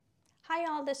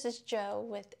all, this is Jo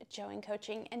with Jo and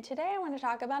Coaching, and today I want to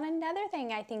talk about another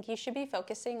thing I think you should be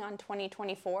focusing on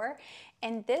 2024,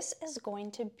 and this is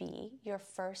going to be your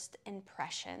first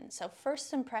impression. So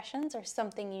first impressions are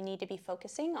something you need to be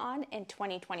focusing on in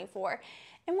 2024.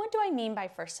 And what do I mean by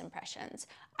first impressions?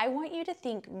 I want you to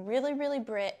think really, really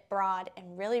broad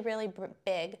and really, really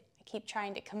big. I keep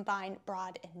trying to combine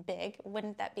broad and big.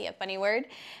 Wouldn't that be a funny word?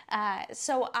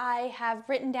 So I have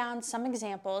written down some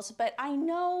examples, but I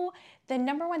know the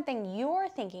number one thing you're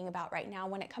thinking about right now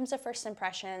when it comes to first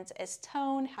impressions is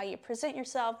tone, how you present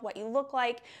yourself, what you look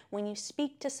like when you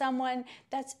speak to someone.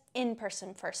 That's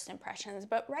in-person first impressions.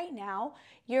 But right now,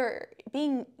 your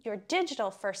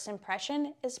digital first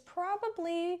impression is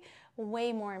probably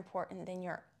way more important than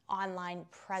your online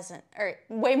present, or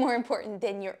way more important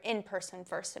than your in-person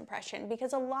first impression,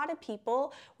 because a lot of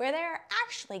people where they're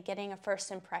actually getting a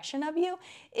first impression of you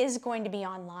is going to be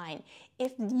online.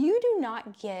 If you do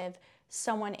not give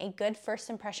someone a good first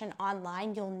impression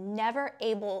online, you'll never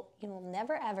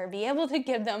ever be able to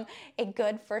give them a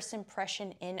good first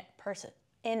impression in person.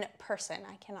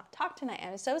 I cannot talk tonight.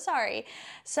 I'm so sorry.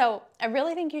 So I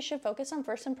really think you should focus on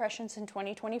first impressions in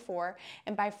 2024.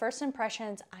 And by first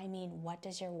impressions, I mean, what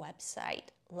does your website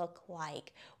look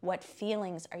like? What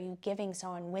feelings are you giving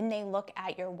someone when they look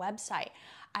at your website?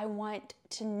 I want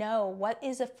to know, what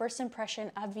is a first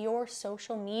impression of your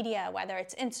social media, whether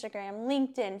it's Instagram,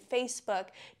 LinkedIn, Facebook.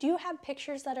 Do you have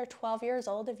pictures that are 12 years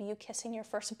old of you kissing your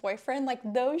first boyfriend? Like,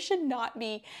 those should not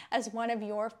be as one of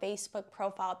your Facebook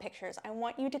profile pictures. I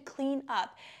want you to clean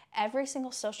up every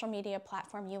single social media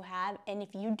platform you have, and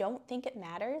if you don't think it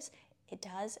matters, it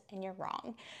does, and you're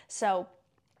wrong. So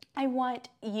I want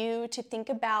you to think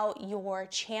about your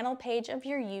channel page of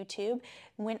your YouTube.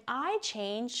 When I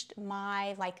changed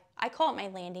my, I call it my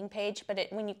landing page, but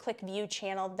when you click view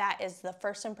channel, that is the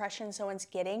first impression someone's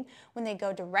getting when they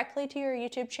go directly to your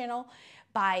YouTube channel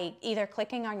by either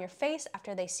clicking on your face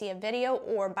after they see a video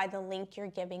or by the link you're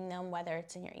giving them, whether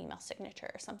it's in your email signature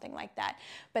or something like that.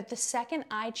 But the second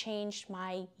I changed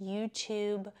my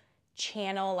YouTube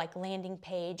channel, landing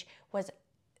page, was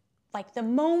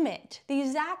the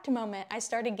exact moment I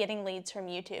started getting leads from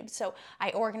YouTube. So I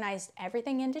organized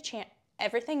everything into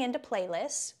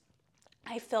playlists.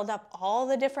 I filled up all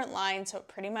the different lines so it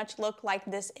pretty much looked like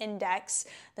this index,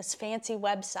 this fancy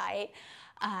website.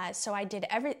 So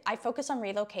I focus on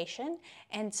relocation,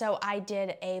 and so I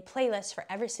did a playlist for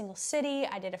every single city.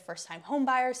 I did a first-time home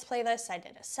buyers playlist. I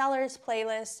did a sellers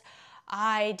playlist.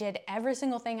 I did every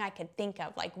single thing I could think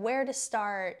of, like where to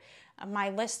start, my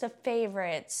list of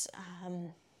favorites,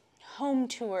 home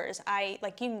tours. You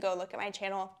can go look at my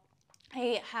channel.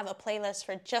 I have a playlist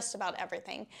for just about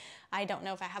everything. I don't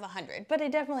know if I have 100, but I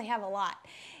definitely have a lot.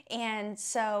 And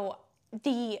so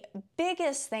the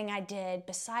biggest thing I did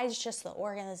besides just the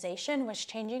organization was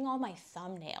changing all my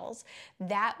thumbnails.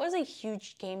 That was a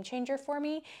huge game changer for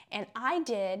me, and I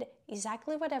did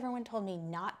exactly what everyone told me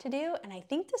not to do, and I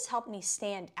think this helped me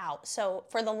stand out. So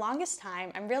for the longest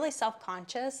time, I'm really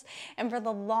self-conscious, and for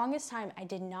the longest time, I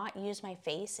did not use my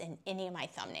face in any of my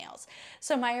thumbnails.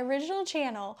 So my original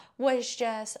channel was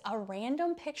just a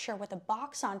random picture with a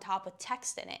box on top with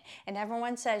text in it, and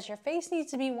everyone says your face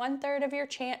needs to be 1/3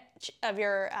 of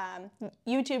your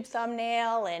YouTube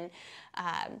thumbnail, and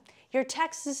your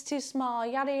text is too small,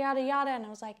 yada, yada, yada. And I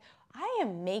was like, I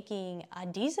am making a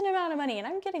decent amount of money and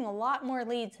I'm getting a lot more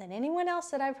leads than anyone else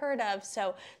that I've heard of.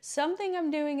 So something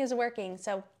I'm doing is working.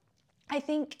 So I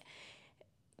think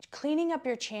cleaning up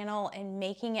your channel and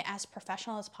making it as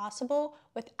professional as possible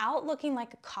without looking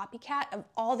like a copycat of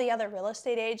all the other real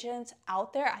estate agents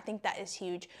out there, I think that is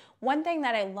huge. One thing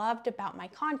that I loved about my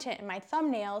content and my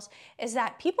thumbnails is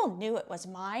that people knew it was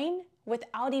mine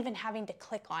without even having to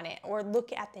click on it or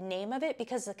look at the name of it,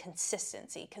 because of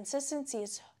consistency. Consistency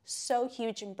is so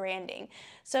huge in branding.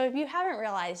 So if you haven't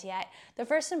realized yet, the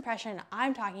first impression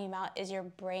I'm talking about is your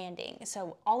branding.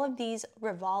 So all of these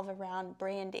revolve around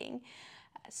branding.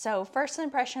 So first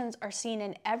impressions are seen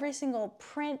in every single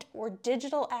print or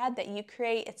digital ad that you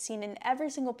create. It's seen in every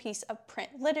single piece of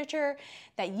print literature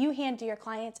that you hand to your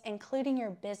clients, including your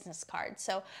business cards.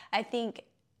 So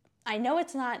I know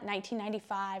it's not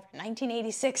 1995 or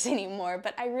 1986 anymore,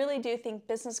 but I really do think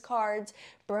business cards,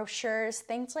 brochures,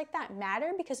 things like that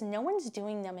matter because no one's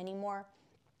doing them anymore.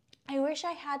 I wish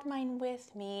I had mine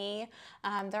with me.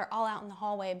 They're all out in the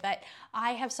hallway, but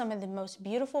I have some of the most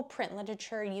beautiful print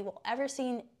literature you will ever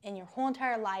see in your whole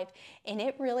entire life, and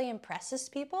it really impresses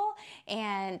people.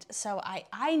 And so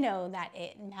I know that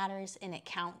it matters and it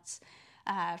counts.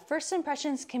 First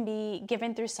impressions can be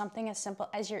given through something as simple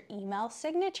as your email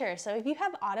signature. So if you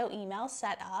have auto email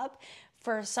set up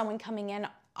for someone coming in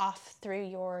off through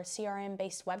your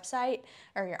CRM-based website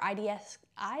or your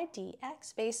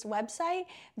IDX-based website,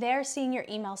 they're seeing your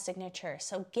email signature.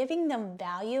 So giving them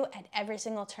value at every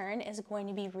single turn is going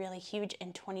to be really huge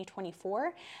in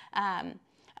 2024.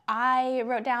 I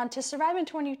wrote down, to survive in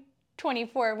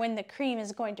 2024, when the cream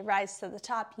is going to rise to the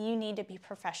top, you need to be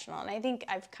professional. And I think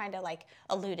I've kind of like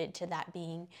alluded to that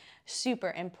being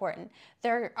super important.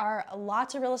 There are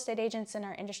lots of real estate agents in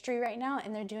our industry right now,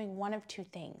 and they're doing one of two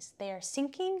things. They are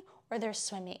sinking or they're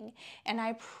swimming. And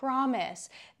I promise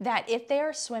that if they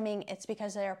are swimming, it's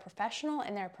because they are professional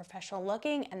and they're professional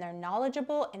looking and they're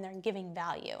knowledgeable and they're giving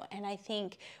value. And I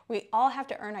think we all have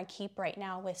to earn our keep right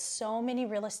now with so many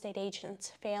real estate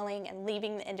agents failing and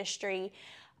leaving the industry.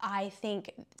 I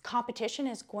think competition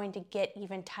is going to get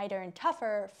even tighter and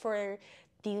tougher for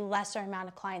the lesser amount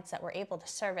of clients that we're able to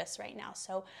service right now.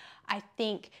 So I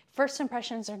think first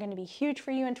impressions are going to be huge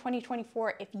for you in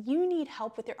 2024. If you need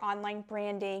help with your online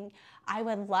branding, I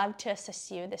would love to assist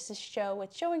you. This is Jo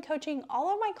with Jo and Coaching.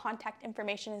 All of my contact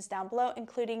information is down below,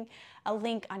 including a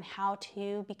link on how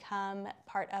to become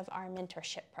part of our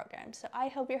mentorship program. So I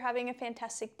hope you're having a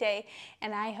fantastic day,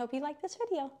 and I hope you like this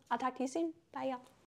video. I'll talk to you soon. Bye, y'all.